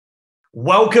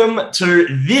Welcome to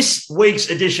this week's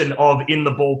edition of In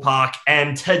the Ballpark.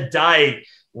 And today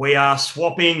we are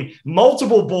swapping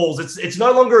multiple balls. It's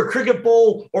no longer a cricket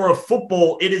ball or a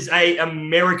football. It is an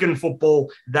American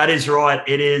football. That is right.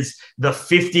 It is the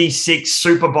 56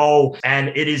 Super Bowl, and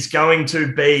it is going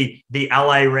to be the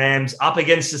LA Rams up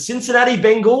against the Cincinnati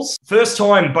Bengals. First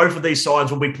time both of these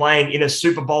sides will be playing in a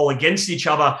Super Bowl against each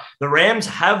other. The Rams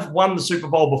have won the Super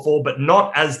Bowl before, but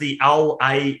not as the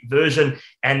LA version.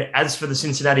 And as for the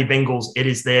Cincinnati Bengals, it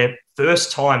is their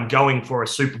first time going for a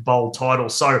Super Bowl title.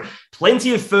 So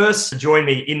plenty of firsts to join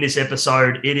me in this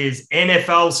episode. It is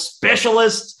NFL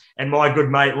specialist and my good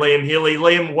mate, Liam Healy.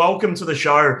 Liam, welcome to the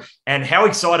show. And how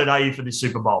excited are you for this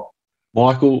Super Bowl?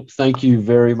 Michael, thank you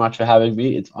very much for having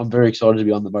me. I'm very excited to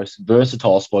be on the most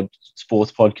versatile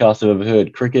sports podcast I've ever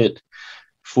heard. Cricket,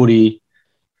 footy,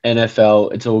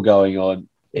 NFL, it's all going on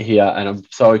here, and I'm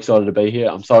so excited to be here.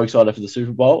 I'm so excited for the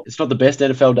Super Bowl. It's not the best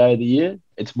NFL day of the year.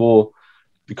 It's more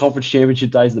the conference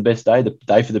championship day is the best day, the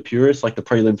day for the purists, like the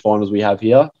prelim finals we have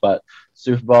here. But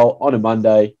Super Bowl on a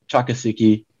Monday, chuck a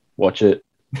sickie, watch it.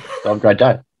 Have a great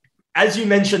day. As you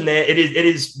mentioned there, it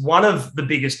is one of the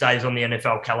biggest days on the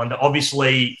NFL calendar.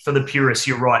 Obviously, for the purists,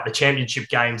 you're right. The championship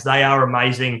games, they are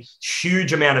amazing.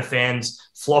 Huge amount of fans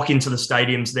flock into the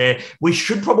stadiums there. We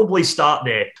should probably start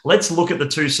there. Let's look at the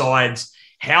two sides,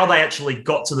 how they actually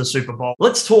got to the Super Bowl.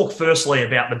 Let's talk firstly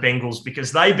about the Bengals,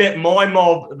 because they bet my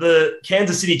mob, the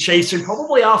Kansas City Chiefs, who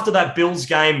probably after that Bills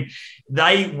game,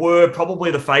 they were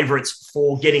probably the favorites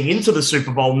for getting into the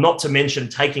Super Bowl, not to mention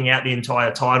taking out the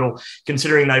entire title,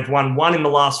 considering they've won one in the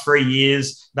last 3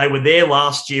 years. They were there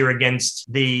last year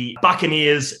against the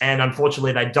Buccaneers, and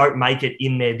unfortunately they don't make it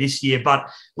in there this year. But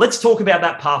let's talk about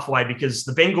that pathway, because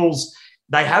the Bengals,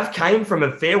 they have came from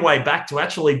a fair way back to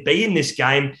actually be in this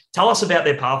game. Tell us about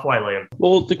their pathway, Liam.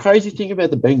 Well, the crazy thing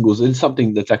about the Bengals, and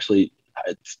something that's actually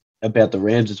about the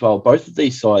Rams as well, both of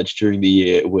these sides during the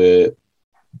year were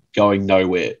going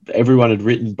nowhere. Everyone had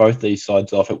written both these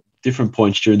sides off at different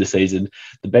points during the season.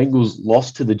 The Bengals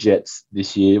lost to the Jets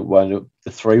this year, one of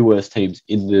the three worst teams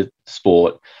in the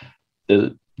sport.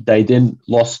 They then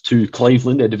lost to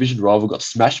Cleveland, their division rival, got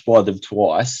smashed by them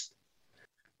twice.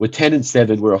 We're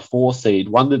 10-7. We're a 4 seed.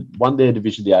 Won their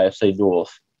division, the AFC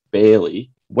North,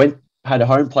 barely. Had a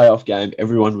home playoff game.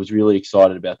 Everyone was really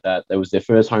excited about that. That was their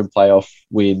first home playoff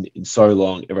win in so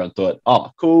long. Everyone thought,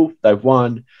 oh, cool, they've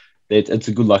won. It's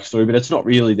a good luck story, but it's not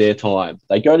really their time.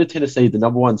 They go to Tennessee, the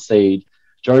number 1 seed.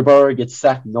 Joe Burrow gets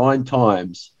sacked 9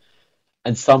 times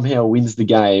and somehow wins the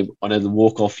game on a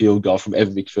walk-off field goal from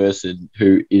Evan McPherson,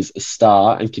 who is a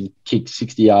star and can kick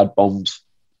 60-yard bombs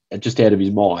just out of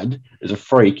his mind as a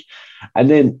freak. And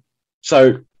then,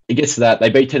 so it gets to that. They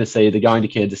beat Tennessee. They're going to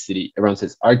Kansas City. Everyone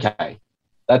says, okay,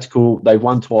 that's cool. They've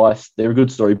won twice. They're a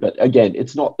good story. But again,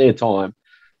 it's not their time.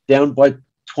 Down by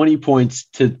 20 points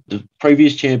to the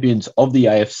previous champions of the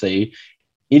AFC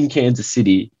in Kansas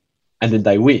City, and then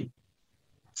they win.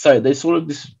 So there's sort of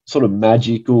this sort of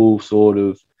magical sort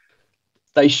of,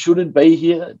 they shouldn't be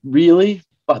here really,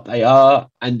 but they are.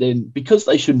 And then because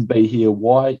they shouldn't be here,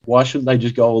 why shouldn't they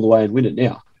just go all the way and win it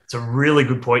now? It's a really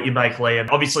good point you make, Liam.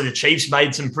 Obviously, the Chiefs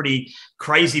made some pretty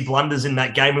crazy blunders in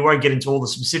that game. We won't get into all the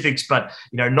specifics, but,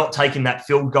 not taking that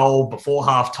field goal before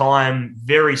halftime,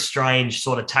 very strange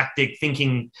sort of tactic,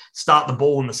 thinking start the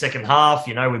ball in the second half,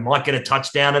 we might get a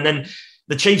touchdown. And then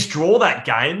the Chiefs draw that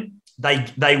game.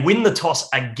 They win the toss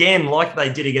again like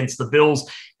they did against the Bills,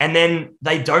 and then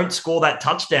they don't score that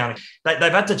touchdown. They've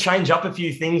had to change up a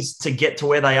few things to get to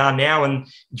where they are now. And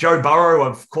Joe Burrow,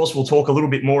 of course, we'll talk a little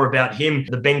bit more about him,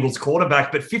 the Bengals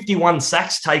quarterback, but 51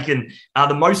 sacks taken,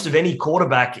 the most of any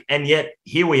quarterback. And yet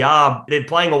here we are. They're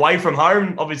playing away from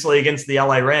home, obviously, against the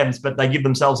LA Rams, but they give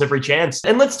themselves every chance.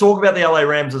 And let's talk about the LA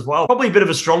Rams as well. Probably a bit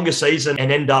of a stronger season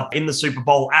and end up in the Super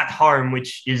Bowl at home,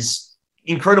 which is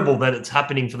incredible that it's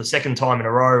happening for the second time in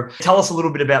a row. Tell us a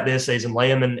little bit about their season,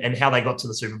 Liam, and how they got to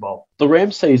the Super Bowl. The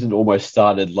Rams season almost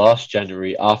started last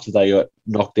January after they got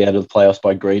knocked out of the playoffs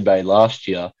by Green Bay last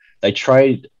year. They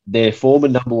trade their former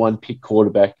number 1 pick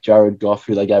quarterback, Jared Goff,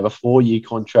 who they gave a 4-year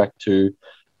contract to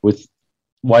with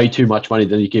way too much money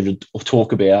than you can even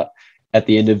talk about at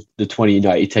the end of the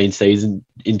 2018 season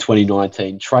in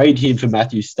 2019. Trade him for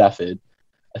Matthew Stafford,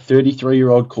 a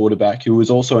 33-year-old quarterback who was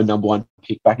also a number 1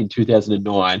 pick back in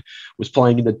 2009, was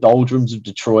playing in the doldrums of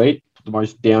Detroit, the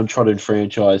most downtrodden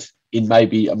franchise in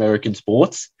maybe American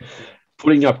sports,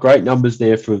 putting up great numbers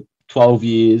there for 12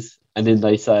 years. And then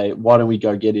they say, why don't we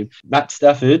go get him? Matt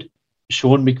Stafford,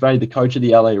 Sean McVay, the coach of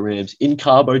the LA Rams, in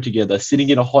Cabo together, sitting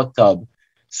in a hot tub,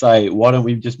 say, why don't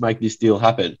we just make this deal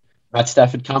happen? Matt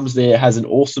Stafford comes there, has an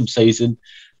awesome season.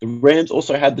 The Rams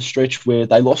also had the stretch where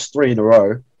they lost 3 in a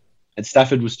row, And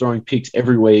Stafford was throwing picks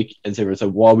every week, and everyone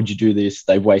said, "Why would you do this?"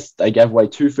 They gave away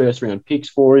 2 first-round picks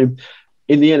for him.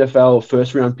 In the NFL,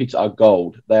 first-round picks are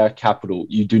gold. They are capital.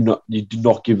 You do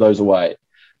not give those away.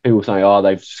 People saying, "Oh,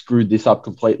 they've screwed this up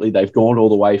completely. They've gone all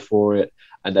the way for it,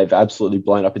 and they've absolutely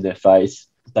blown up in their face."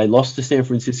 They lost to San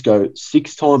Francisco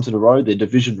 6 times in a row, their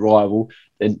division rival,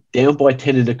 then down by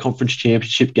 10 in a conference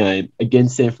championship game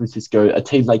against San Francisco, a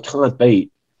team they can't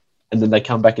beat, and then they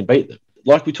come back and beat them.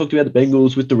 Like we talked about the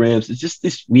Bengals with the Rams, it's just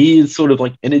this weird sort of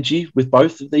like energy with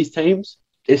both of these teams.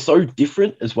 They're so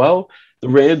different as well. The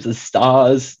Rams are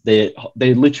stars. They're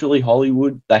literally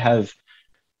Hollywood. They have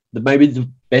maybe the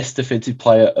best defensive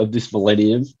player of this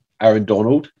millennium, Aaron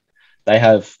Donald. They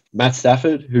have Matt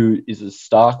Stafford, who is a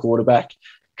star quarterback.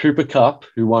 Cooper Kupp,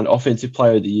 who won Offensive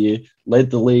Player of the Year, led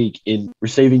the league in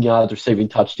receiving yards, receiving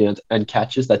touchdowns, and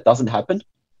catches. That doesn't happen,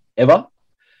 ever.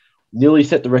 Nearly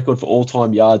set the record for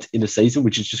all-time yards in a season,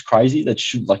 which is just crazy. That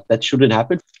shouldn't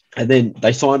happen. And then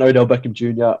they sign Odell Beckham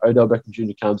Jr. Odell Beckham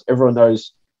Jr. comes. Everyone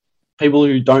knows. People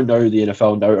who don't know the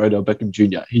NFL know Odell Beckham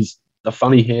Jr. He's the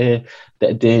funny hair,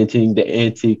 the dancing, the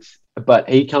antics. But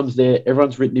he comes there.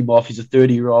 Everyone's written him off. He's a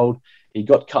 30-year-old. He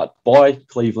got cut by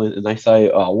Cleveland, and they say,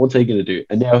 "Oh, what's he going to do?"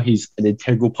 And now he's an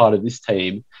integral part of this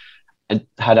team, and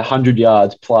had 100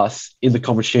 yards plus in the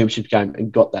conference championship game,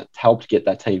 and helped get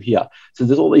that team here. So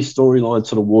there's all these storylines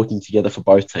sort of working together for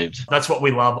both teams. That's what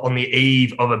we love on the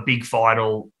eve of a big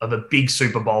final, of a big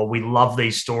Super Bowl. We love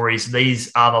these stories.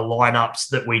 These are the lineups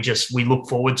that we look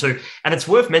forward to. And it's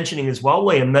worth mentioning as well,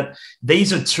 Liam, that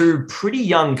these are 2 pretty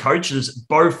young coaches,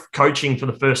 both coaching for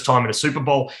the first time in a Super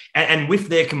Bowl. And with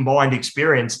their combined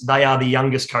experience, they are the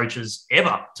youngest coaches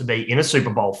ever to be in a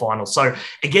Super Bowl final. So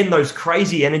again, those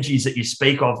crazy energies that you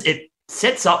speak of, it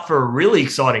sets up for a really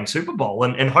exciting Super Bowl,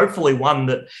 and hopefully one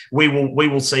that we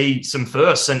will see some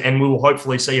firsts, and we will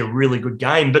hopefully see a really good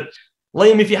game. But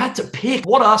Liam, if you had to pick,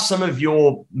 what are some of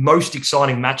your most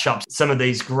exciting matchups? Some of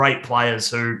these great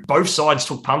players who both sides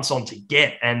took punts on to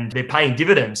get, and they're paying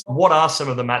dividends. What are some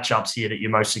of the matchups here that you're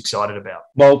most excited about?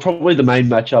 Well, probably the main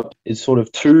matchup is sort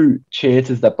of 2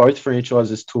 chances that both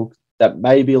franchises took that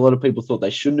maybe a lot of people thought they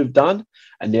shouldn't have done,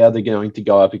 and now they're going to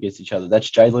go up against each other. That's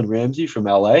Jalen Ramsey from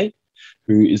LA,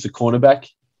 who is a cornerback,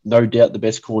 no doubt the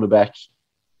best cornerback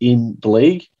in the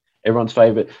league. Everyone's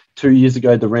favourite. 2 years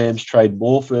ago, the Rams traded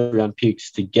more first-round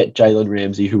picks to get Jalen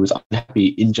Ramsey, who was unhappy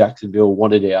in Jacksonville,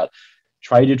 wanted out,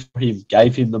 traded for him,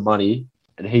 gave him the money,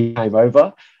 and he came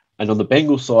over. And on the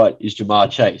Bengals side is Jamar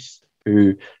Chase,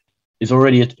 who is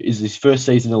his first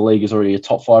season in the league, is already a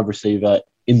top 5 receiver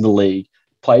in the league,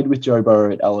 played with Joe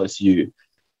Burrow at LSU.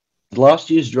 Last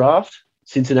year's draft,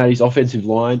 Cincinnati's offensive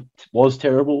line was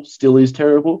terrible, still is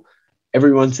terrible.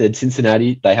 Everyone said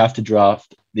Cincinnati, they have to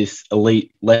draft this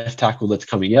elite left tackle that's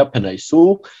coming out, Penei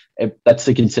Sewell. That's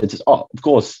the consensus. Oh, of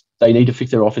course, they need to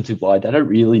fix their offensive line. They don't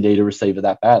really need a receiver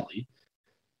that badly.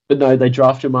 But no, they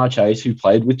draft Jamar Chase, who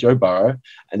played with Joe Burrow,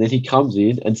 and then he comes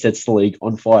in and sets the league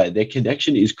on fire. Their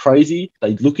connection is crazy.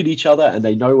 They look at each other and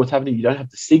they know what's happening. You don't have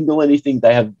to signal anything.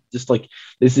 They have just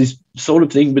there's this sort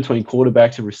of thing between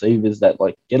quarterbacks and receivers that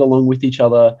get along with each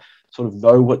other, sort of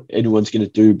know what anyone's going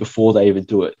to do before they even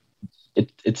do it.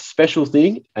 It's a special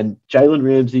thing, and Jalen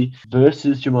Ramsey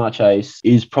versus Jamar Chase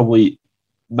is probably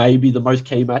maybe the most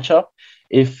key matchup.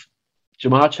 If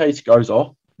Jamar Chase goes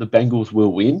off, the Bengals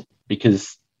will win,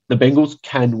 because the Bengals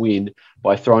can win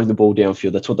by throwing the ball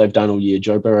downfield. That's what they've done all year.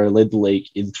 Joe Burrow led the league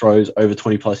in throws over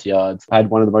 20-plus yards, had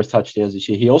one of the most touchdowns this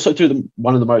year. He also threw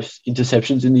one of the most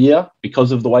interceptions in the year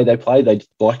because of the way they play. They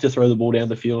like to throw the ball down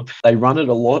the field. They run it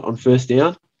a lot on first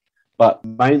down, but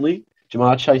mainly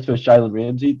Jamar Chase versus Jalen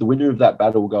Ramsey. The winner of that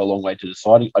battle will go a long way to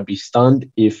deciding. I'd be stunned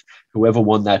if whoever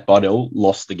won that battle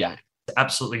lost the game.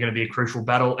 Absolutely going to be a crucial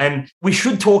battle. And we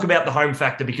should talk about the home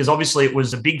factor, because obviously it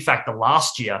was a big factor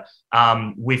last year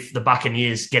with the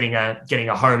Buccaneers getting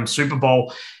a home Super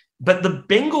Bowl. But the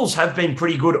Bengals have been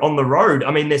pretty good on the road.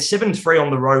 I mean, they're 7-3 on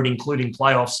the road, including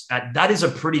playoffs. That is a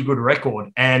pretty good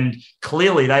record. And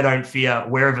clearly they don't fear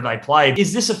wherever they play.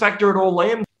 Is this a factor at all,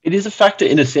 Liam? It is a factor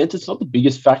in a sense. It's not the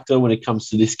biggest factor when it comes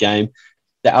to this game.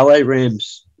 The LA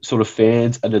Rams sort of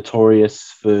fans are notorious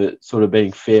for sort of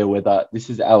being fair weather.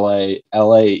 This is LA.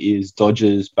 LA is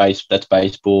Dodgers that's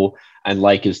baseball, and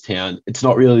Lakers town. It's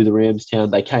not really the Rams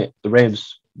town. The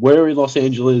Rams were in Los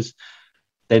Angeles,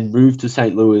 then moved to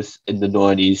St. Louis in the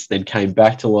 90s, then came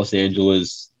back to Los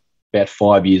Angeles about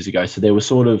 5 years ago. So they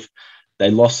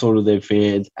lost sort of their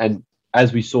fans. And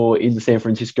as we saw in the San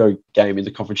Francisco game in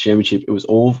the conference championship, it was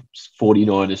all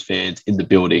 49ers fans in the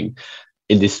building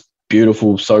in this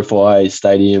beautiful SoFi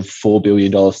stadium, $4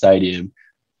 billion stadium.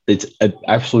 it's an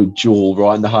absolute jewel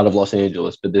right in the heart of Los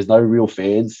Angeles, but there's no real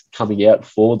fans coming out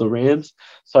for the Rams.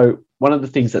 So one of the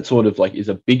things that sort of like is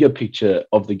a bigger picture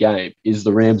of the game is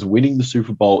the Rams winning the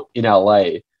Super Bowl in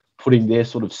LA, putting their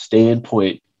sort of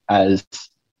standpoint as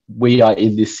we are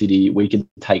in this city, we can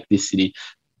take this city,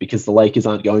 because the Lakers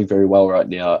aren't going very well right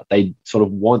now. They sort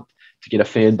of want to get a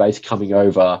fan base coming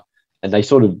over, and they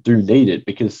sort of do need it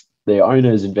because their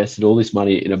owners invested all this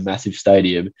money in a massive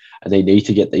stadium and they need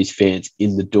to get these fans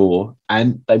in the door,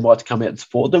 and they might come out and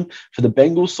support them. For the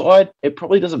Bengals side, it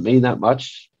probably doesn't mean that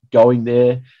much going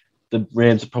there. The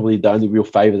Rams are probably the only real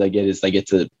favor they get is they get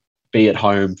to be at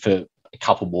home for a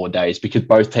couple more days, because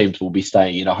both teams will be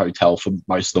staying in a hotel for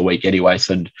most of the week anyway,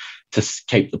 so to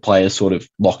keep the players sort of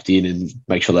locked in and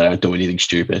make sure they don't do anything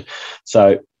stupid.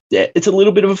 So yeah, it's a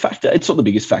little bit of a factor. It's not the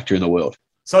biggest factor in the world.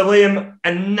 So, Liam,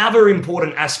 another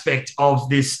important aspect of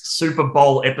this Super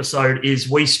Bowl episode is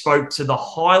we spoke to the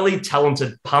highly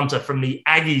talented punter from the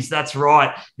Aggies. That's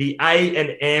right, the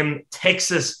A&M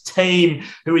Texas team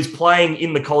who is playing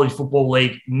in the College Football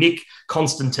League, Nick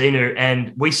Constantino.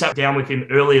 And we sat down with him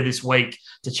earlier this week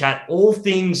to chat all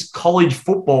things college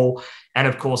football and,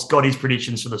 of course, got his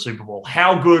predictions for the Super Bowl.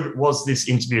 How good was this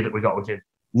interview that we got with him?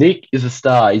 Nick is a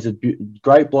star. He's a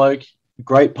great bloke,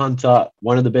 great punter,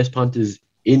 one of the best punters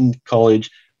in college,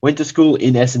 went to school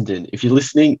in Essendon. If you're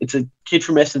listening, it's a kid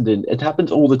from Essendon. It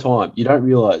happens all the time. You don't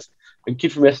realize a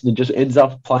kid from Essendon just ends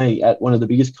up playing at one of the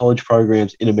biggest college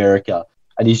programs in America,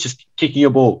 and he's just kicking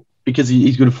a ball because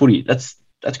he's good at footy. That's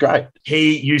great.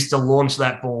 He used to launch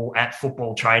that ball at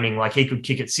football training. Like, he could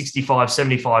kick it 65,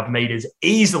 75 meters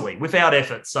easily without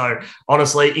effort. So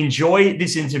honestly, enjoy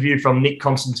this interview from Nick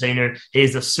Constantino. He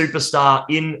is a superstar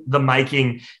in the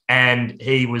making, and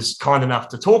he was kind enough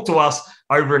to talk to us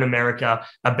over in America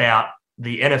about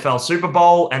the NFL Super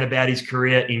Bowl and about his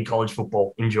career in college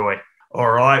football. Enjoy.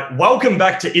 All right. Welcome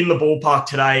back to In the Ballpark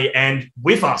today. And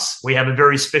with us, we have a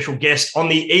very special guest on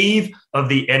the eve of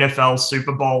the NFL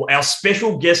Super Bowl. Our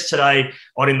special guest today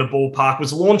on In the Ballpark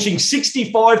was launching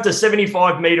 65 to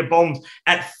 75 meter bombs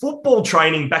at football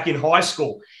training back in high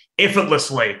school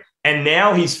effortlessly. And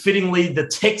now he's fittingly the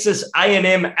Texas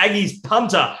A&M Aggies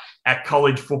punter at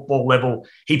college football level.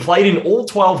 He played in all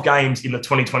 12 games in the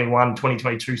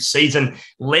 2021-2022 season,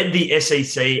 led the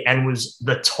SEC, and was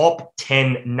the top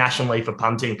 10 nationally for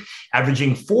punting,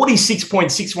 averaging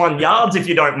 46.61 yards, if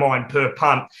you don't mind, per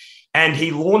punt. And he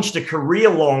launched a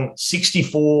career-long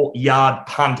 64-yard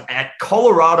punt at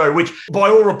Colorado, which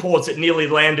by all reports, it nearly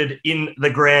landed in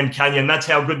the Grand Canyon. That's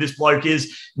how good this bloke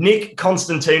is. Nick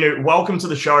Constantino, welcome to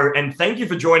the show, and thank you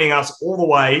for joining us all the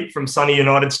way from sunny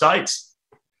United States.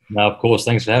 No, of course.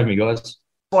 Thanks for having me, guys.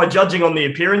 By judging on the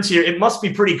appearance here, it must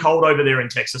be pretty cold over there in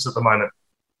Texas at the moment.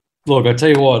 Look, I tell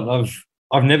you what,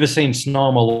 I've never seen snow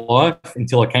in my life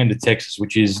until I came to Texas,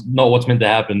 which is not what's meant to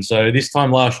happen. So this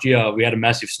time last year, we had a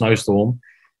massive snowstorm,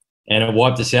 and it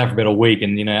wiped us out for about a week.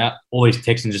 And, all these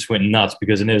Texans just went nuts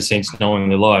because they've never seen snow in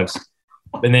their lives.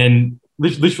 And then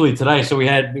literally today, so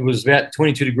it was about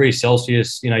 22 degrees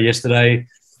Celsius, yesterday.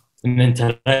 And then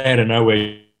today, out of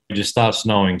nowhere, it just started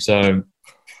snowing. So,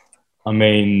 I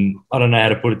mean, I don't know how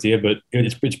to put it to you, but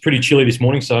it's pretty chilly this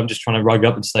morning, so I'm just trying to rug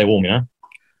up and stay warm,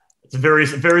 It's a very,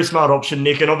 very smart option,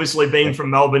 Nick. And obviously, being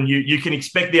from Melbourne, you can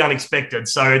expect the unexpected.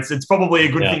 So it's probably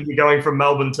a good thing you're going from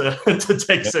Melbourne to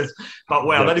Texas. Yep. But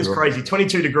wow, that is crazy.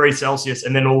 22 degrees Celsius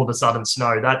and then all of a sudden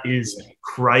snow. That is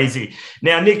crazy.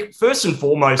 Now, Nick, first and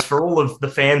foremost, for all of the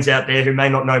fans out there who may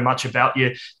not know much about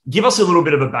you, give us a little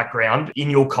bit of a background in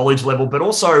your college level, but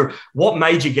also what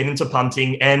made you get into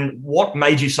punting and what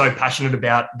made you so passionate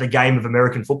about the game of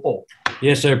American football?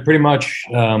 Yeah, so pretty much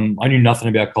I knew nothing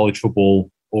about college football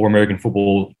or American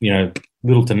football,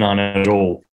 little to none at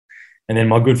all. And then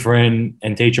my good friend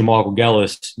and teacher, Michael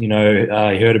Gallis, he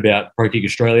heard about Pro Kick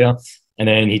Australia, and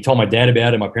then he told my dad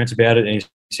about it, my parents about it, and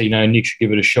he said, Nick should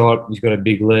give it a shot. He's got a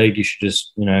big leg. You should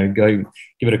just, go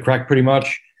give it a crack pretty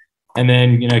much. And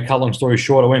then, cut long story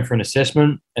short, I went for an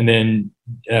assessment, and then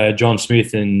John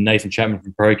Smith and Nathan Chapman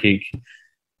from Pro Kick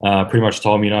pretty much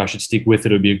told me, I should stick with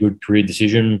it. It would be a good career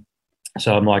decision.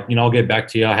 So I'm like, I'll get back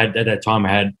to you. At that time, I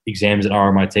had exams at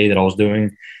RMIT that I was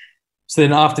doing. So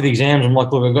then after the exams, I'm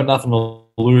like, look, I've got nothing to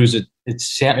lose.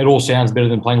 It all sounds better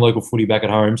than playing local footy back at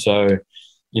home. So,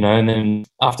 and then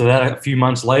after that, a few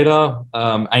months later,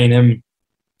 A&M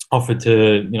offered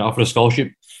a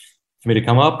scholarship for me to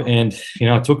come up, and,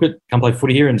 I took it, come play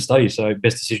footy here and study. So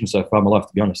best decision so far in my life,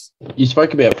 to be honest. You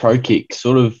spoke about Pro Kick,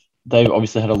 they've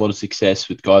obviously had a lot of success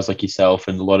with guys like yourself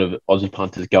and a lot of Aussie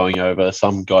punters going over,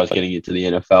 some guys getting into the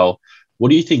NFL. What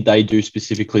do you think they do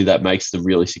specifically that makes them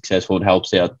really successful and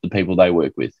helps out the people they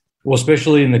work with? Well,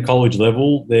 especially in the college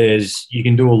level, you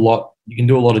can do a lot. You can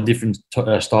do a lot of different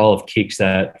style of kicks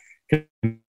that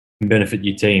can benefit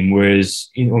your team. Whereas,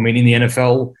 in the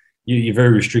NFL, you're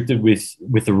very restricted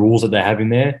with the rules that they have in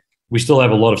there. We still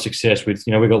have a lot of success with,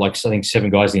 we've got like, I think 7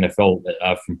 guys in the NFL that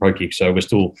are from pro kick. So we're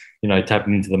still,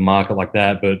 tapping into the market like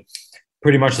that. But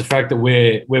pretty much the fact that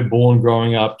we're born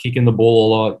growing up, kicking the ball a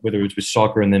lot, whether it's with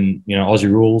soccer and then,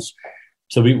 Aussie rules.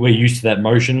 So we're used to that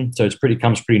motion. So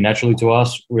comes pretty naturally to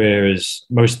us. Whereas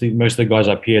most of the guys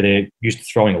up here, they're used to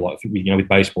throwing a lot, with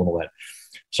baseball and all that.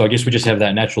 So I guess we just have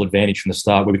that natural advantage from the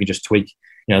start where we can just tweak,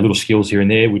 little skills here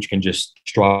and there, which can just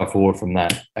strive forward from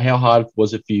that. How hard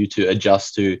was it for you to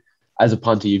adjust to, as a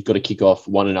punter, you've got to kick off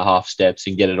 1.5 steps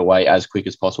and get it away as quick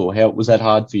as possible? How was that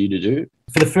hard for you to do?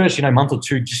 For the first, month or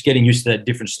two, just getting used to that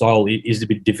different style is a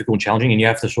bit difficult and challenging, and you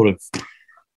have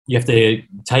to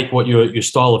take what your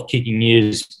style of kicking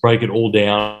is, break it all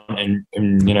down, and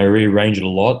rearrange it a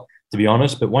lot, to be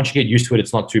honest. But once you get used to it,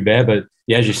 it's not too bad. But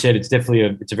yeah, as you said, it's definitely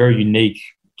a very unique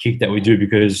kick that we do,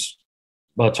 because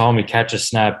by the time we catch a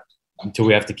snap until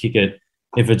we have to kick it,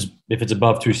 if it's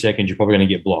above 2 seconds, you're probably going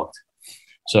to get blocked.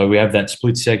 So we have that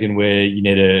split second where you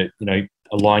need to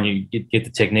align, you get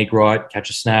the technique right, catch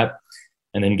a snap,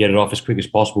 and then get it off as quick as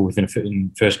possible within the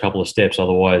first couple of steps.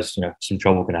 Otherwise, some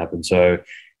trouble can happen. So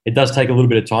it does take a little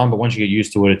bit of time, but once you get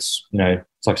used to it, it's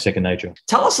like second nature.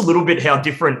 Tell us a little bit how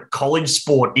different college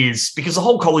sport is, because the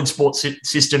whole college sports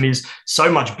system is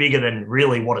so much bigger than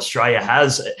really what Australia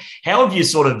has. How have you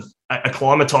sort of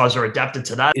acclimatized or adapted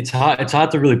to that? It's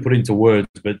hard to really put into words,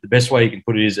 but the best way you can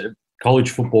put it is college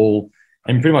football,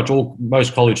 and pretty much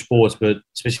most college sports, but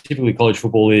specifically college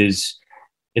football, it's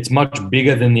much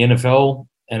bigger than the NFL,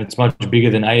 and it's much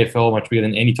bigger than AFL, much bigger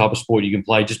than any type of sport you can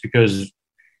play, just because,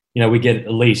 we get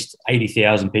at least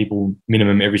 80,000 people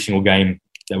minimum every single game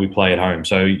that we play at home.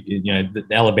 So, the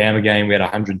Alabama game, we had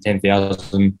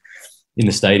 110,000 in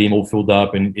the stadium, all filled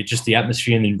up, and it's just the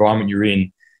atmosphere and the environment you're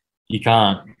in. You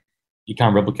can't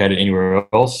replicate it anywhere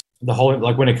else. The whole,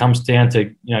 like, when it comes down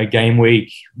to, game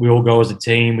week, we all go as a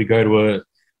team.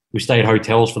 We stay at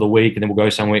hotels for the week, and then we'll go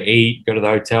somewhere, eat, go to the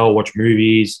hotel, watch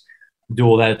movies, do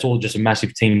all that. It's all just a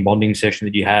massive team bonding session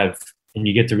that you have, and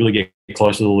you get to really get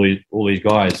close to all these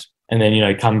guys. And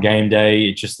then, come game day,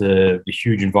 it's just the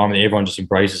huge environment. Everyone just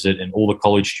embraces it, and all the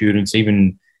college students,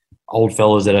 even old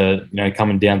fellas that are,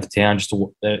 coming down to town,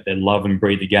 they love and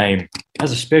breathe the game.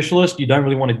 As a specialist, you don't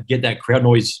really want to get that crowd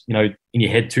noise, in your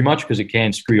head too much, because it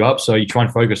can screw you up. So you try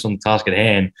and focus on the task at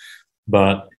hand.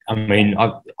 But I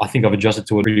think I've adjusted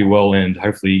to it pretty well, and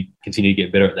hopefully continue to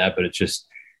get better at that. But it's just,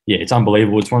 it's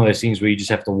unbelievable. It's one of those things where you just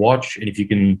have to watch, and if you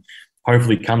can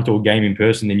hopefully come to a game in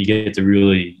person, then you get to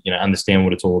really, understand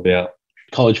what it's all about.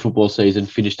 College football season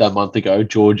finished a month ago.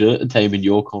 Georgia, a team in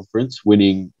your conference,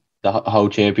 winning the whole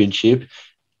championship.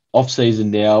 Off season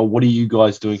now, what are you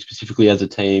guys doing specifically as a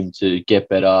team to get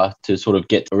better, to sort of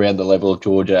get around the level of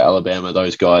Georgia, Alabama,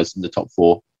 those guys in the top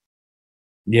 4?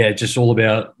 Yeah, it's just all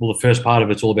about, the first part of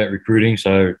it's all about recruiting.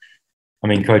 So,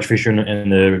 Coach Fisher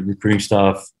and the recruiting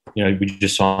staff, we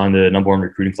just signed the number 1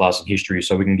 recruiting class in history,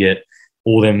 so we can get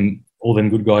all them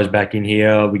good guys back in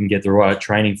here. We can get the right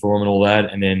training for them and all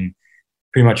that, and then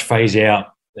pretty much phase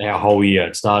out our whole year.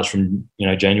 It starts from,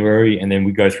 January, and then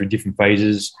we go through different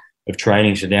phases of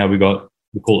training. So now we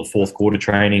call it fourth quarter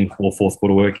training or fourth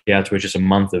quarter workouts, where it's just a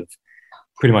month of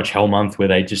pretty much hell month, where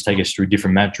they just take us through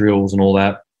different mat drills and all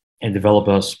that, and develop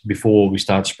us before we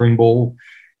start spring ball.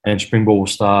 And spring ball will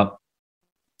start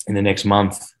in the next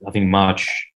month, I think March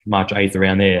 8th,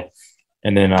 around there.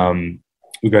 And then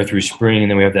we go through spring, and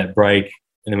then we have that break,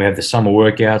 and then we have the summer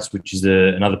workouts, which is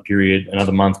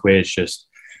another month where it's just,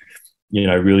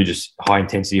 really just high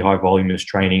intensity, high volume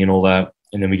training and all that.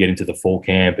 And then we get into the fall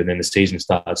camp, and then the season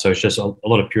starts. So it's just a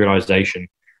lot of periodization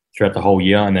throughout the whole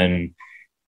year. And then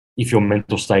if your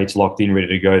mental state's locked in, ready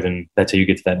to go, then that's how you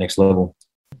get to that next level.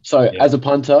 So as a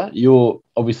punter, your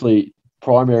obviously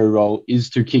primary role is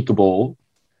to kick a ball,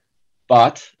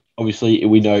 but obviously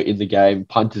we know in the game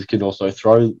punters can also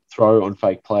throw on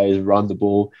fake plays, run the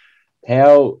ball.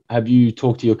 How have you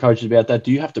talked to your coaches about that?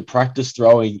 Do you have to practice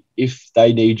throwing if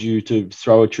they need you to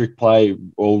throw a trick play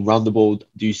or run the ball?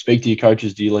 Do you speak to your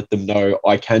coaches? Do you let them know,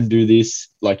 I can do this?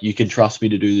 Like, you can trust me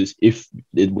to do this if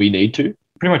we need to?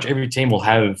 Pretty much every team will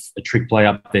have a trick play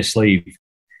up their sleeve,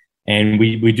 and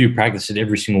we do practice it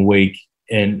every single week.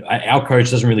 And our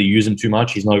coach doesn't really use them too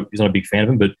much. He's not a big fan of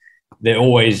them, but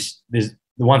there's the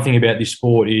one thing about this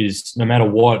sport is, no matter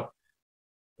what,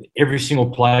 every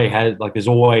single play there's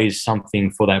always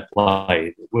something for that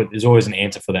play. There's always an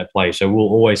answer for that play. So we'll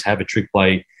always have a trick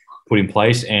play put in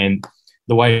place. And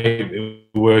the way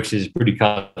it works is pretty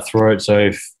cutthroat. So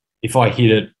if if I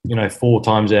hit it, 4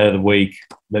 times out of the week,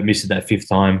 but miss it that 5th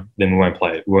time, then we won't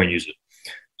play it. We won't use it.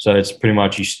 So it's pretty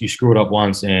much you screw it up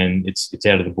once and it's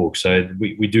out of the book. So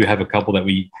we do have a couple that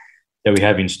we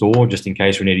have in store just in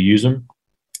case we need to use them.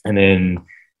 And then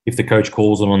if the coach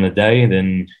calls them on the day,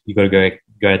 then you got to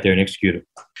go out there and execute it.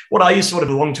 What are your sort of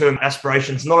long-term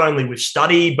aspirations, not only with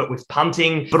study, but with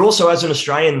punting, but also as an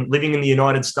Australian living in the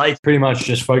United States? Pretty much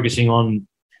just focusing on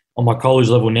my college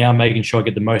level now, making sure I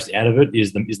get the most out of it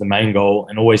is the main goal,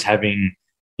 and always having,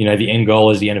 the end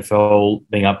goal is the NFL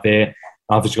being up there.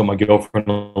 I've just got my girlfriend,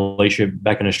 Alicia,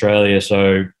 back in Australia,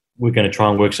 so we're going to try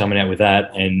and work something out with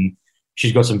that. And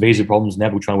she's got some visa problems now,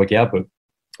 we'll try and work out, but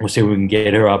we'll see if we can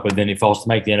get her up. But then if I was to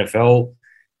make the NFL,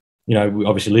 we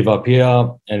obviously live up here,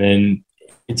 and then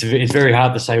it's very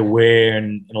hard to say where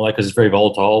and all that because it's very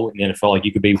volatile in the NFL. Like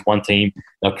you could be with one team,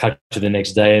 they'll cut you the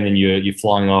next day, and then you're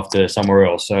flying off to somewhere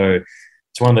else. So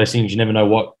it's one of those things you never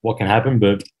know what can happen,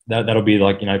 but that'll be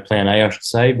like plan A, I should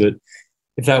say. But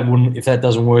if that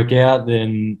doesn't work out,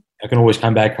 then I can always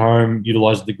come back home,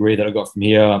 utilize the degree that I got from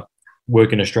here,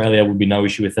 work in Australia would be no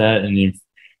issue with that. And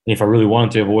if I really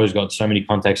wanted to, I've always got so many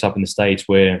contacts up in the States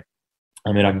where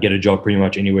I can get a job pretty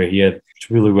much anywhere here. It's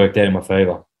really worked out in my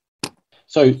favor.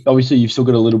 So obviously you've still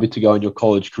got a little bit to go in your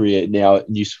college career now.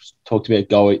 You talked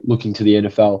about looking to the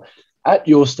NFL. At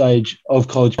your stage of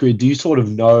college career, do you sort of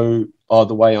know,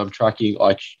 the way I'm tracking,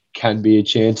 I can be a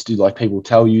chance? Do people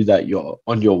tell you that you're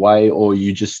on your way, or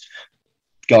you just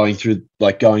going through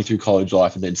college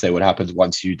life and then see what happens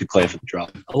once you declare for the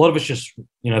draft? A lot of it's just,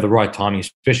 the right timing,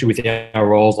 especially with our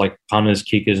roles like punters,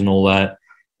 kickers and all that.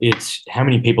 It's how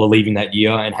many people are leaving that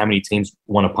year and how many teams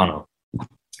want a punter.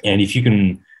 And if you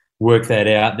can work that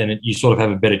out, then you sort of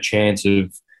have a better chance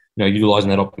of,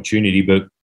 utilizing that opportunity. But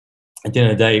at the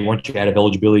end of the day, once you're out of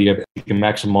eligibility, you can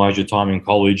maximize your time in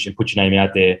college and put your name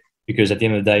out there, because at the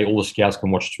end of the day, all the scouts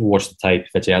can watch the tape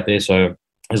that's out there. So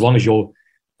as long as you're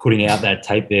putting out that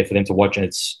tape there for them to watch and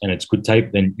it's good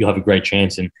tape, then you'll have a great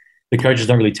chance. And the coaches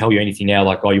don't really tell you anything now,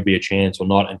 like, you'll be a chance or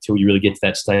not, until you really get to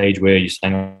that stage where you're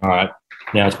saying, all right,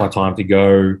 now it's my time to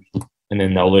go. And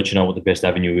then they'll let you know what the best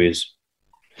avenue is.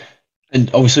 And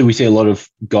obviously we see a lot of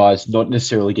guys not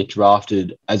necessarily get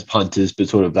drafted as punters, but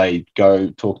sort of they go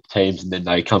talk to teams and then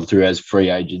they come through as free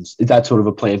agents. Is that sort of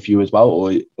a plan for you as well?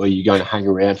 Or are you going to hang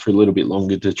around for a little bit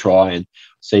longer to try and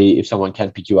see if someone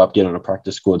can pick you up, get on a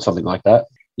practice squad, something like that?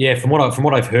 Yeah, from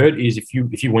what I've heard is if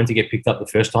you went to get picked up the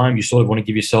first time, you sort of want to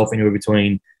give yourself anywhere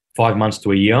between 5 months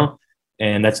to a year.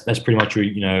 And that's pretty much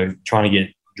your, trying to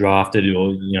get drafted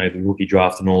or, the rookie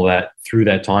draft and all that through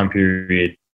that time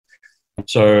period.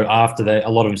 So after that, a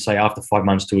lot of them say after 5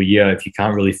 months to a year, if you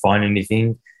can't really find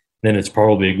anything, then it's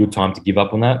probably a good time to give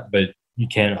up on that. But you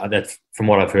can, that's from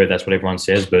what I've heard, that's what everyone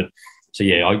says. But so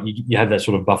yeah, you have that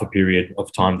sort of buffer period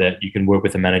of time that you can work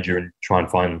with a manager and try and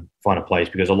find a place,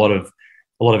 because a lot of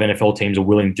NFL teams are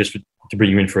willing just to bring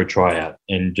you in for a tryout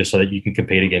and just so that you can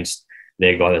compete against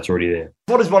their guy that's already there.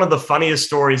 What is one of the funniest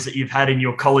stories that you've had in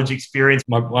your college experience?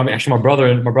 My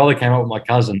brother came up with my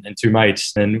cousin and 2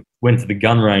 mates and went to the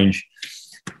gun range,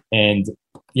 and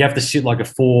you have to sit like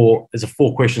there's a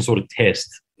 4-question sort of test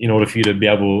in order for you to be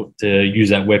able to use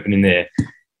that weapon in there.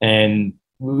 And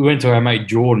we went to our mate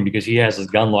Jordan because he has his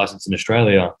gun license in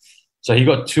Australia. So he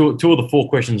got two of the 4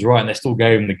 questions right, and they still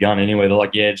gave him the gun anyway. They're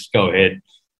like, yeah, just go ahead.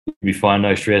 You'll be fine,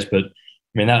 no stress. But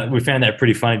we found that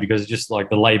pretty funny because it's just like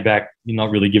the laid back, you're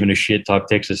not really giving a shit type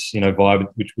Texas, vibe,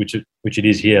 which it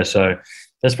is here. So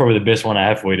that's probably the best one I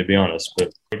have for you, to be honest.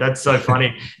 But that's so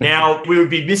funny. Now, we would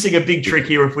be missing a big trick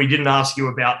here if we didn't ask you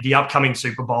about the upcoming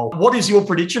Super Bowl. What is your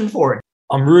prediction for it?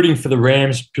 I'm rooting for the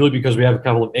Rams purely because we have a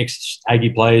couple of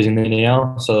ex-Aggie players in there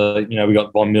now. So, we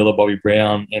got Von Miller, Bobby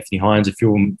Brown, Anthony Hines, a few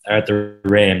of them are at the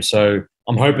Rams. So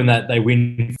I'm hoping that they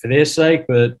win for their sake,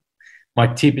 but my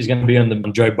tip is going to be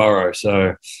on Joe Burrow,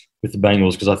 so with the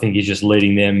Bengals, because I think he's just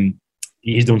leading them.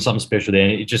 He's doing something special there.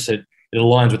 And it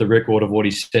aligns with the record of what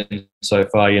he's set so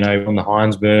far. He won the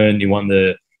Heisman, he won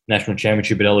the national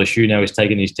championship at LSU. Now he's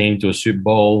taken his team to a Super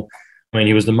Bowl. I mean,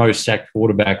 he was the most sacked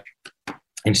quarterback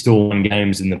and still won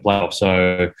games in the playoffs.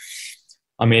 So,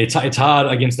 I mean, it's hard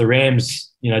against the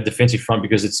Rams, defensive front,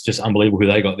 because it's just unbelievable who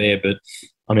they got there. But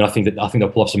I mean, I think they'll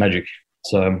pull off some magic.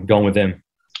 So I'm going with them.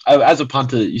 As a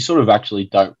punter, you sort of actually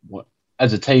don't want,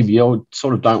 as a team, you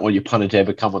sort of don't want your punter to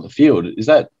ever come on the field. Is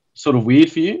that sort of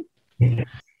weird for you?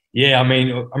 Yeah, I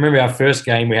mean, I remember our first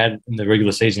game we had in the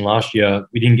regular season last year,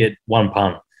 we didn't get one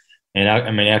punt. And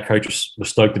our coach was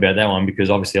stoked about that one because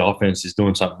obviously our offense is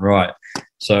doing something right.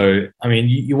 So, I mean,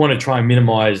 you want to try and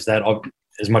minimize that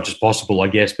as much as possible, I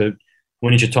guess. But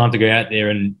when it's your time to go out there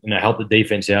and help the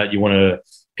defense out, you want to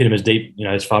pit them as deep,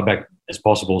 as far back as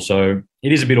possible. So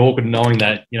it is a bit awkward knowing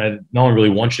that, no one really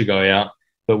wants you to go out,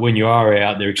 but when you are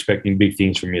out, they're expecting big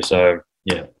things from you. So,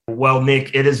 yeah. Well,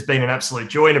 Nick, it has been an absolute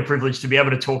joy and a privilege to be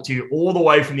able to talk to you all the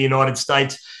way from the United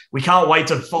States. We can't wait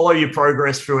to follow your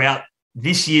progress throughout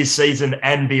this year's season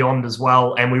and beyond as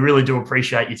well. And we really do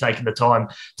appreciate you taking the time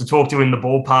to talk to in the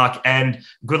ballpark. And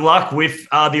good luck with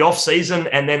the off season,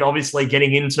 and then obviously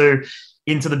getting into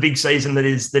the big season that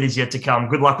is yet to come.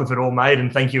 Good luck with it all, mate.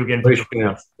 And thank you again for joining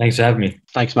us. Thanks for having me.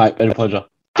 Thanks, mate. Been a pleasure.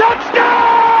 Touchdown!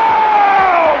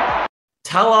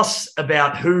 Tell us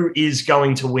about who is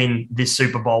going to win this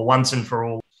Super Bowl once and for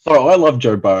all. So I love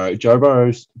Joe Burrow. Joe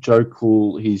Burrow's Joe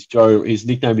Cool. His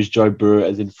nickname is Joe Burr,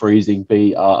 as in freezing,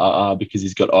 BRRR, because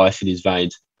he's got ice in his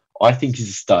veins. I think he's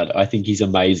a stud. I think he's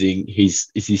amazing.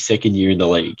 It's his second year in the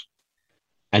league,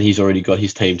 and he's already got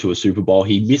his team to a Super Bowl.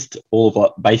 He missed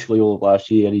basically all of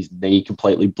last year, and his knee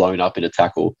completely blown up in a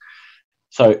tackle.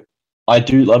 So I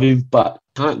do love him, but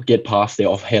can't get past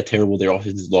how terrible their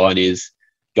offensive line is,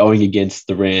 going against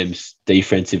the Rams'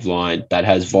 defensive line that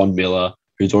has Von Miller,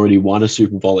 who's already won a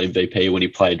Super Bowl MVP when he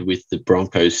played with the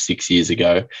Broncos 6 years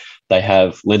ago. They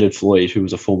have Leonard Floyd, who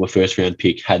was a former first-round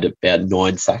pick, had about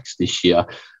 9 sacks this year.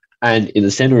 And in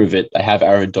the center of it, they have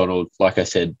Aaron Donald, like I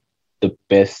said, the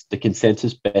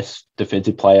consensus best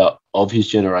defensive player of his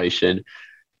generation.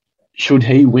 Should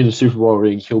he win a Super Bowl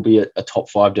ring, he'll be a top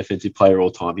 5 defensive player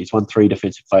all time. He's won 3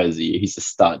 defensive players a year. He's a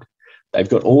stud. They've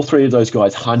got all 3 of those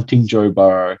guys hunting Joe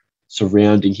Burrow,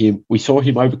 surrounding him. We saw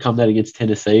him overcome that against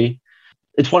Tennessee.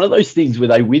 It's one of those things where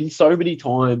they win so many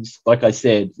times, like I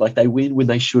said, like they win when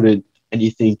they shouldn't, and you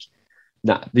think,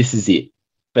 nah, this is it.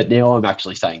 But now I'm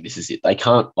actually saying this is it. I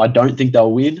don't think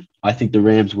they'll win. I think the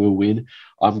Rams will win.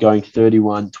 I'm going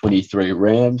 31-23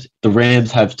 Rams. The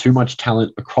Rams have too much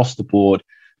talent across the board.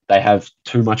 They have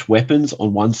too much weapons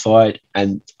on one side,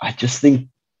 and I just think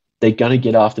they're going to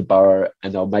get after Burrow,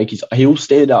 and he'll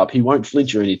stand up. He won't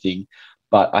flinch or anything,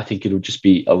 but I think it'll just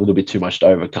be a little bit too much to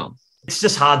overcome. It's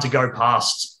just hard to go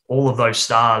past all of those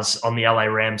stars on the LA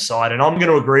Rams side. And I'm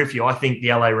going to agree with you. I think the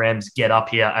LA Rams get up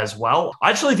here as well. I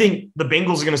actually think the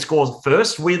Bengals are going to score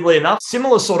first, weirdly enough.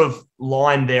 Similar sort of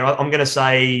line there. I'm going to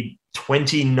say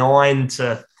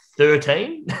 29-13.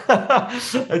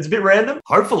 It's a bit random.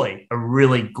 Hopefully a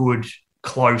really good,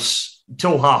 close,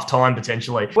 till halftime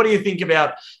potentially. What do you think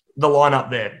about the lineup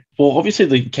there? Well, obviously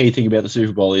the key thing about the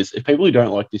Super Bowl is if people who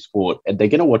don't like this sport, and they're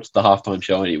going to watch the halftime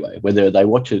show anyway, whether they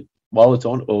watch it while it's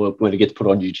on or when it gets put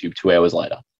on YouTube 2 hours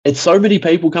later. It's so many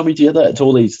people coming together. It's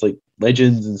all these like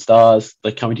legends and stars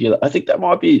like coming together. I think that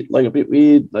might be like a bit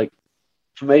weird. Like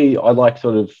for me, I like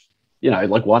sort of,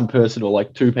 like one person or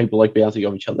like 2 people like bouncing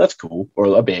off each other. That's cool. Or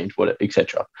a band, whatever,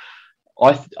 etc.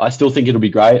 I still think it'll be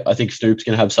great. I think Snoop's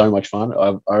going to have so much fun.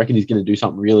 I reckon he's going to do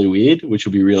something really weird, which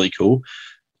will be really cool.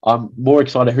 I'm more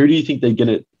excited. Who do you think they're going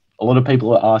to... A lot of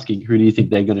people are asking, who do you think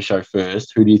they're going to show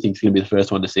first? Who do you think is going to be the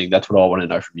first one to sing? That's what I want to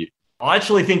know from you. I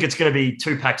actually think it's going to be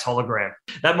Tupac's Hologram.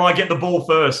 That might get the ball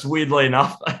first, weirdly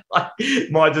enough.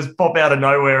 Might just pop out of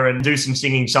nowhere and do some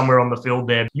singing somewhere on the field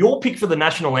there. Your pick for the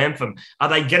national anthem, are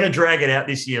they going to drag it out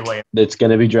this year, Liam? It's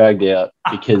going to be dragged out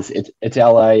because it's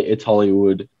LA, it's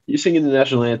Hollywood. You're singing the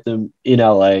national anthem in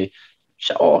LA.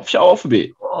 Show off a bit.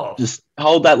 Oh. Just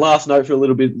hold that last note for a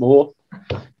little bit more.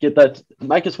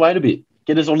 Make us wait a bit.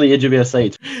 Get us on the edge of our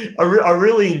seats. I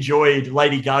really enjoyed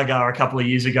Lady Gaga a couple of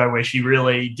years ago where she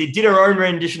really did her own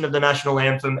rendition of the national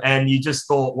anthem, and you just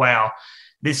thought, wow,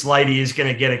 this lady is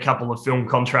going to get a couple of film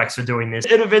contracts for doing this.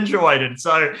 It eventuated.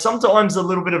 So sometimes a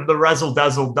little bit of the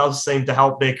razzle-dazzle does seem to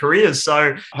help their careers.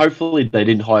 So hopefully they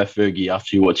didn't hire Fergie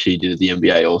after what she did at the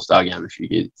NBA All-Star Game a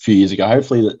few years ago.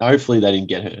 Hopefully they didn't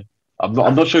get her. I'm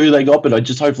not sure who they got, but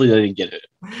hopefully they didn't get it.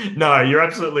 No, you're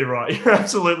absolutely right. You're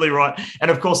absolutely right. And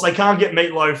of course, they can't get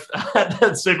Meatloaf at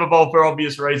that Super Bowl for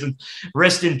obvious reasons.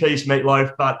 Rest in peace,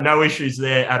 Meatloaf, but no issues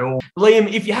there at all.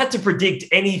 Liam, if you had to predict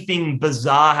anything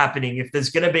bizarre happening, if there's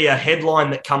going to be a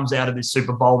headline that comes out of this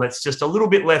Super Bowl that's just a little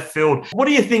bit left field, what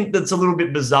do you think that's a little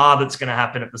bit bizarre that's going to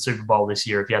happen at the Super Bowl this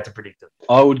year if you had to predict it?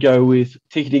 I would go with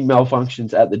ticketing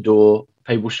malfunctions at the door,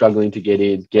 people struggling to get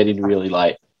in really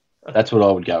late. That's what I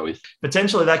would go with.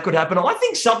 Potentially that could happen. I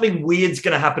think something weird's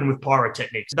going to happen with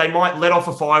pyrotechnics. They might let off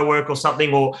a firework or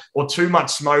something or too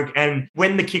much smoke. And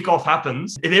when the kickoff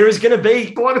happens, there is going to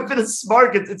be quite a bit of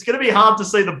smoke. It's going to be hard to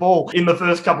see the ball in the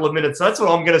first couple of minutes. So that's what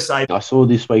I'm going to say. I saw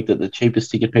this week that the cheapest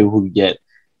ticket people could get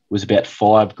was about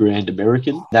 $5,000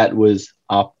 American. That was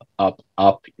up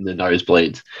in the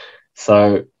nosebleeds.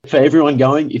 So for everyone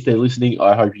going, if they're listening,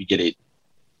 I hope you get it.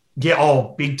 Yeah,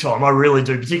 oh, big time. I really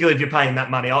do, particularly if you're paying that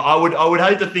money. I would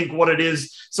hate to think what it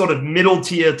is, sort of middle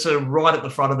tier to right at the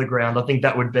front of the ground. I think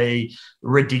that would be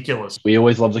ridiculous. We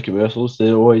always love the commercials.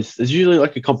 There's usually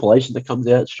like a compilation that comes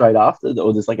out straight after,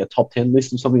 or there's like a top 10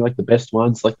 list of something like the best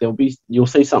ones. Like you'll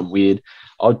see something weird.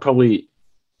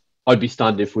 I'd be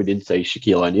stunned if we didn't see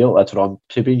Shaquille O'Neal. That's what I'm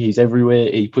tipping. He's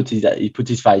everywhere. He puts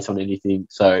his face on anything,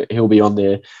 so he'll be on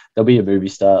there. There'll be a movie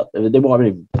star. There might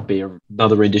even be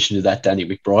another rendition of that Danny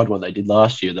McBride one they did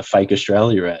last year, the fake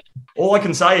Australia ad. All I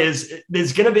can say is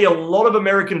there's going to be a lot of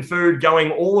American food going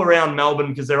all around Melbourne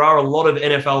because there are a lot of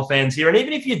NFL fans here. And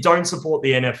even if you don't support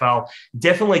the NFL,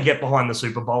 definitely get behind the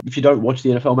Super Bowl. If you don't watch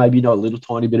the NFL, maybe you know a little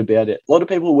tiny bit about it. A lot of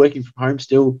people are working from home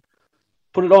still.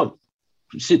 Put it on.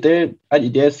 Sit there at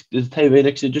your desk, there's a TV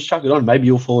next to you, just chuck it on. Maybe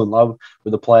you'll fall in love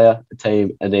with a player, a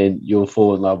team, and then you'll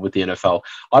fall in love with the NFL.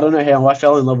 I don't know how I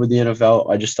fell in love with the NFL.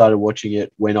 I just started watching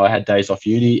it when I had days off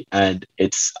uni, and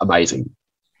it's amazing.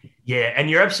 Yeah, and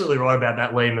you're absolutely right about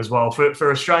that, Liam, as well.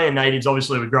 For Australian natives,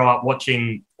 obviously, we grow up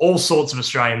watching all sorts of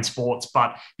Australian sports,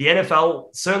 but the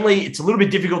NFL, certainly it's a little bit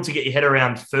difficult to get your head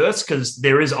around first because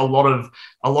there is a lot of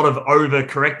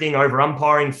over-correcting,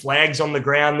 over-umpiring, flags on the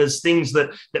ground. There's things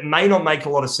that may not make a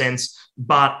lot of sense,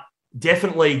 but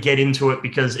definitely get into it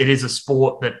because it is a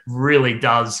sport that really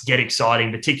does get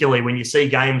exciting, particularly when you see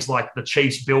games like the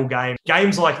Chiefs-Bill game.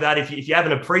 Games like that, if you have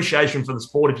an appreciation for the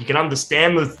sport, if you can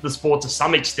understand the sport to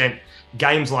some extent,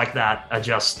 games like that are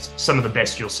just some of the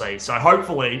best you'll see. So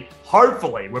hopefully,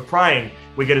 we're praying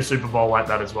we get a Super Bowl like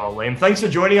that as well, Liam. Thanks for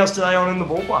joining us today on In the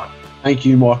Ballpark. Thank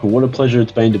you, Michael. What a pleasure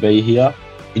it's been to be here.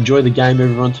 Enjoy the game,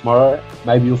 everyone, tomorrow.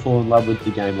 Maybe you'll fall in love with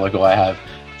the game like I have.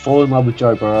 Fall in love with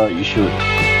Joe Burrow. You should.